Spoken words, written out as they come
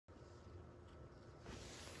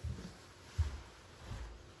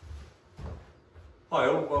Hi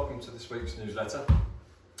all, welcome to this week's newsletter.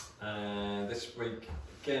 And this week,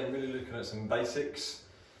 again, really looking at some basics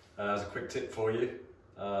as a quick tip for you.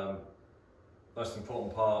 Most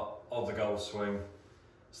important part of the golf swing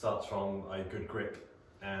starts from a good grip,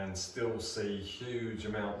 and still see huge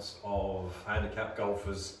amounts of handicapped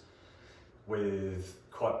golfers with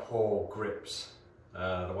quite poor grips.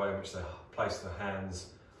 The way in which they place their hands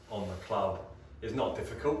on the club is not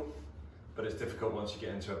difficult, but it's difficult once you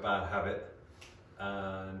get into a bad habit.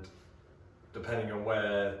 And depending on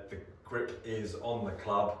where the grip is on the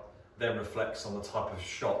club, then reflects on the type of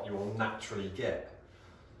shot you will naturally get.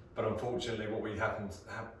 But unfortunately, what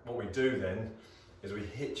we do then is we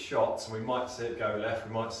hit shots, and we might see it go left,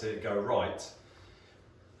 we might see it go right,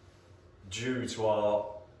 due to our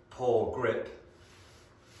poor grip,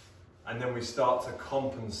 and then we start to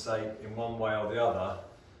compensate in one way or the other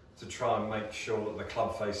to try and make sure that the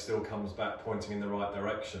club face still comes back pointing in the right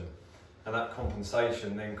direction. And that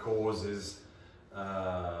compensation then causes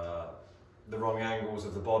the wrong angles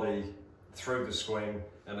of the body through the swing,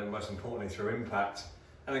 and then most importantly through impact,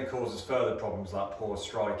 and then causes further problems like poor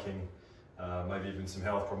striking, maybe even some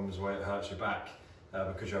health problems where it hurts your back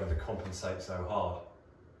because you're having to compensate so hard.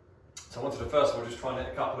 So I wanted to first of all just try and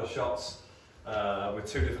hit a couple of shots with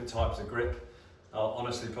two different types of grip. I'll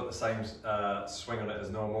honestly put the same swing on it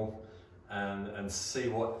as normal and see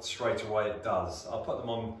what straight away it does. I'll put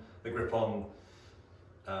the grip on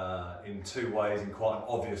in two ways, in quite an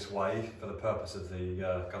obvious way for the purpose of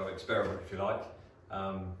the kind of experiment, if you like.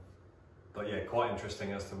 But yeah, quite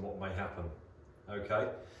interesting as to what may happen. Okay,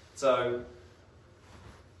 so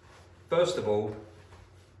first of all,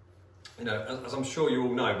 as I'm sure you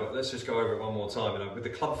all know, but let's just go over it one more time. With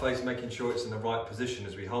the club face, making sure it's in the right position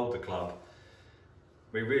as we hold the club,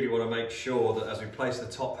 we really want to make sure that as we place the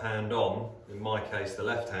top hand on, in my case the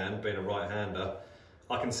left hand, being a right-hander,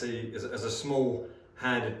 I can see, as a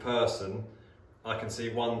small-handed person, I can see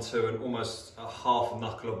 1, 2 and almost a half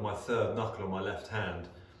knuckle of my third knuckle on my left hand.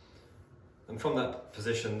 And from that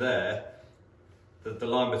position there, the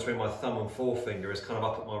line between my thumb and forefinger is kind of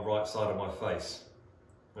up at my right side of my face.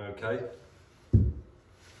 Okay? And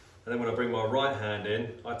then when I bring my right hand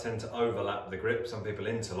in, I tend to overlap the grip. Some people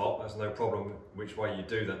interlock, that's no problem which way you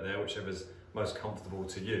do that there, whichever's most comfortable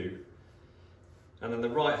to you. And then the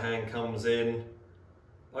right hand comes in,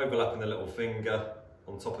 overlapping the little finger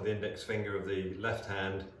on top of the index finger of the left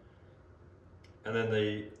hand, and then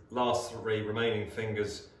the last 3 remaining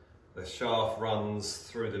fingers, the shaft runs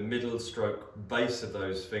through the middle stroke base of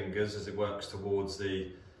those fingers as it works towards the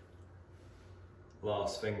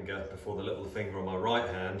last finger before the little finger on my right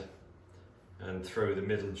hand, and through the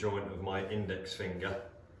middle joint of my index finger.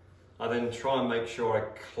 I then try and make sure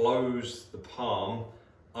I close the palm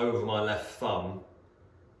over my left thumb,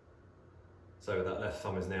 so that left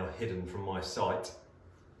thumb is now hidden from my sight.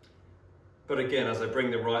 But again, as I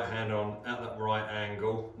bring the right hand on at that right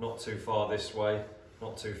angle, not too far this way,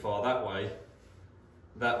 not too far that way,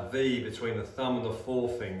 that V between the thumb and the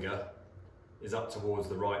forefinger is up towards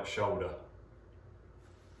the right shoulder.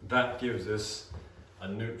 That gives us a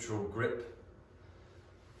neutral grip.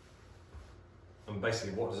 And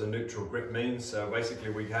basically, what does a neutral grip mean? So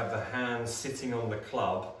basically, we have the hand sitting on the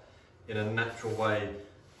club in a natural way,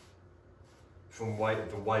 from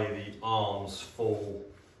the way the arms fall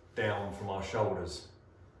down from our shoulders.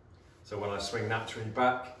 So when I swing naturally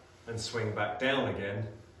back and swing back down again,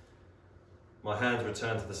 my hands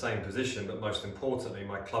return to the same position, but most importantly,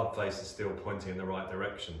 my club face is still pointing in the right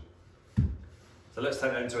direction. So let's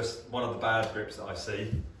take that into one of the bad grips that I see.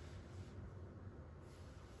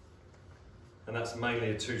 And that's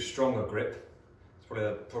mainly a too strong a grip.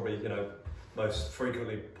 It's probably most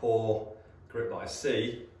frequently poor grip that I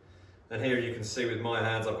see. And here you can see with my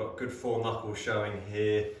hands, I've got good 4 knuckles showing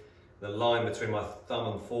here. The line between my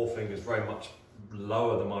thumb and forefinger is very much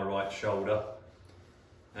lower than my right shoulder.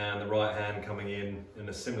 And the right hand coming in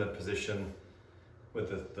a similar position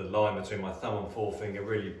with the line between my thumb and forefinger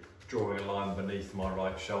really drawing a line beneath my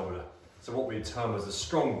right shoulder. So what we term as a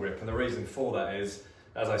strong grip, and the reason for that is,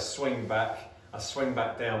 as I swing back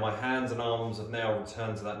down, my hands and arms have now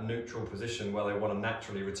returned to that neutral position where they want to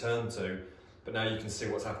naturally return to. But now you can see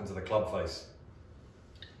what's happened to the club face.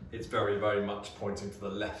 It's very, very much pointing to the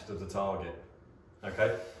left of the target.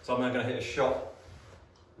 Okay, so I'm now going to hit a shot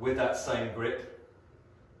with that same grip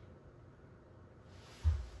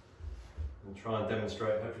and try and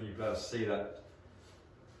demonstrate. Hopefully you'll be able to see that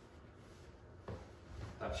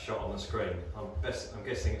shot on the screen. I'm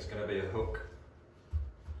guessing it's going to be a hook.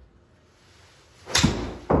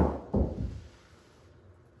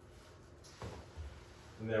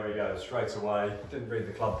 And there we go, straight away. Didn't read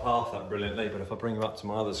the club path that brilliantly, but if I bring you up to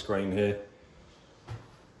my other screen here,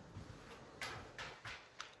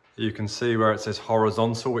 you can see where it says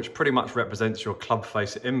horizontal, which pretty much represents your club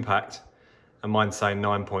face at impact, and mine's saying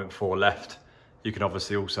 9.4 left. You can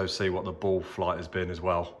obviously also see what the ball flight has been as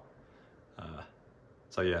well.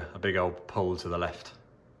 So yeah, a big old pull to the left.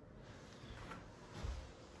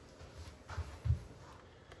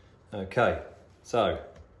 Okay, so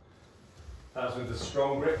that's with the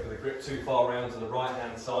strong grip, with the grip too far round to the right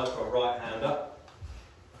hand side for a right hander.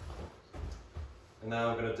 And now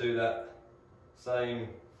I'm going to do that same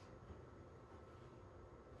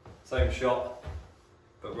shot,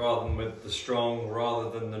 but rather than with the strong, rather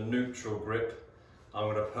than the neutral grip, I'm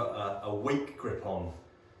going to put a weak grip on.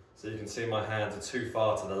 So you can see my hands are too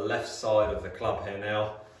far to the left side of the club here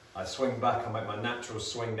now. I swing back, I make my natural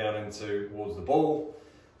swing down towards the ball.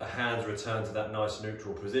 The hands return to that nice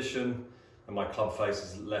neutral position, and my club face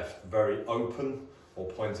is left very open or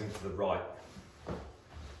pointing to the right.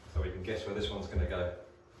 So we can guess where this one's going to go.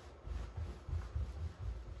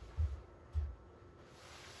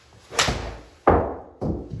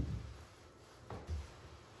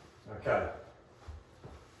 Okay,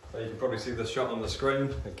 so you can probably see the shot on the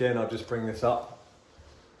screen. Again, I'll just bring this up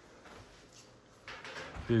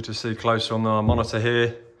for you to see closer on the monitor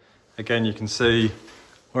here. Again, you can see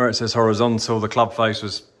where it says horizontal, the club face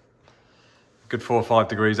was a good 4 or 5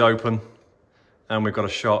 degrees open, and we've got a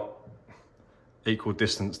shot equal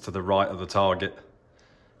distance to the right of the target.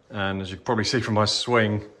 And as you can probably see from my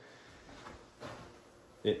swing,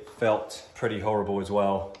 it felt pretty horrible as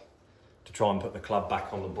well to try and put the club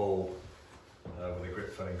back on the ball with the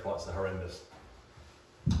grip feeling quite so horrendous.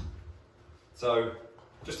 So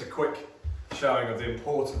just a quick showing of the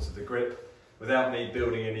importance of the grip without me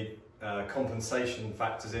building any compensation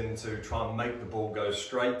factors in to try and make the ball go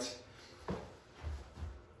straight.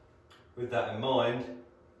 With that in mind,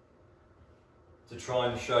 to try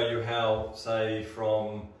and show you how, say,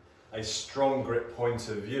 from a strong grip point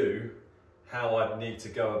of view, how I'd need to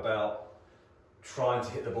go about trying to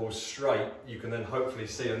hit the ball straight, you can then hopefully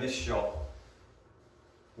see in this shot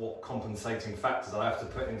what compensating factors I have to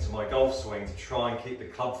put into my golf swing to try and keep the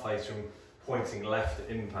club face from pointing left at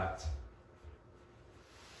impact.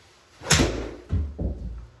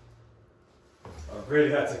 I've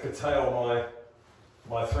really had to curtail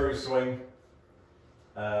my through swing.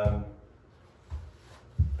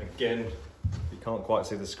 Again, you can't quite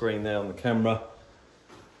see the screen there on the camera.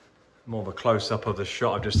 More of a close-up of the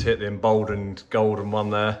shot. I've just hit the emboldened golden one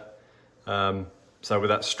there. So with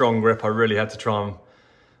that strong grip, I really had to try and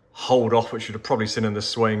hold off, which you'd have probably seen in the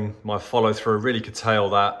swing. My follow through, really curtail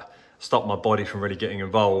that, stop my body from really getting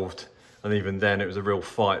involved. And even then, it was a real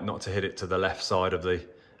fight not to hit it to the left side of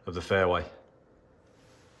the fairway.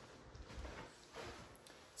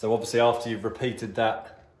 So obviously after you've repeated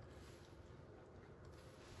that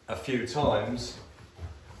a few times,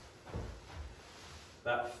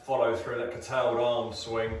 that follow through, that curtailed arm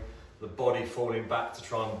swing, the body falling back to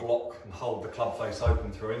try and block and hold the club face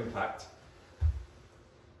open through impact,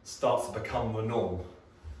 starts to become the norm,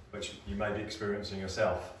 which you may be experiencing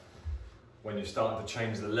yourself. When you're starting to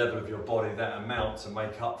change the level of your body that amount to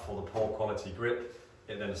make up for the poor quality grip,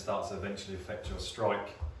 it then starts to eventually affect your strike.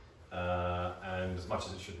 And as much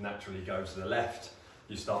as it should naturally go to the left,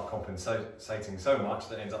 you start compensating so much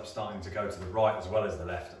that it ends up starting to go to the right as well as the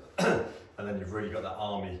left. And then you've really got that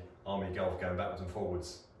army golf going backwards and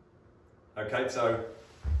forwards. Okay, so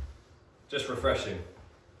just refreshing.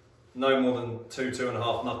 No more than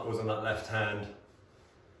 2.5 knuckles on that left hand.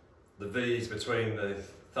 The V's between the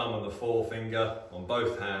thumb and the forefinger on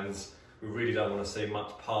both hands. We really don't want to see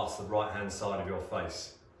much past the right hand side of your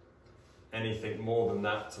face. Anything more than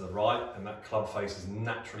that to the right, and that club face is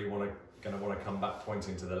naturally going to want to come back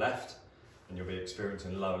pointing to the left, and you'll be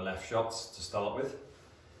experiencing low and left shots to start with.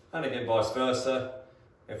 And again, vice versa.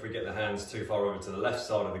 If we get the hands too far over to the left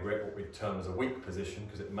side of the grip, what we term as a weak position,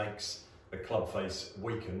 because it makes the club face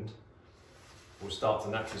weakened, we'll start to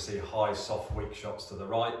naturally see high, soft, weak shots to the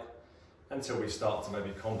right, until we start to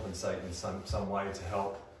maybe compensate in some way to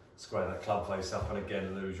help square that club face up and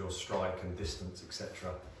again lose your strike and distance,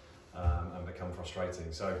 etc. And become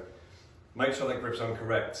frustrating. So make sure that grip's on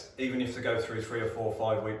correct. Even if you go through 3 or 4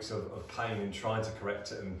 or 5 weeks of pain in trying to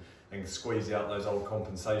correct it and squeeze out those old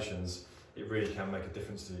compensations, it really can make a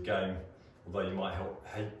difference to your game. Although you might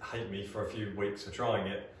hate me for a few weeks for trying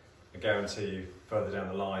it, I guarantee you further down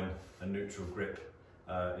the line, a neutral grip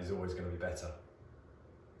is always going to be better.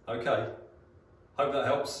 Okay, hope that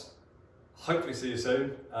helps. Hopefully see you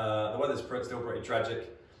soon. The weather's still pretty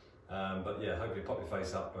tragic, but yeah, hopefully pop your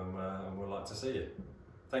face up and we'll like to see you.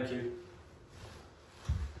 Thank you.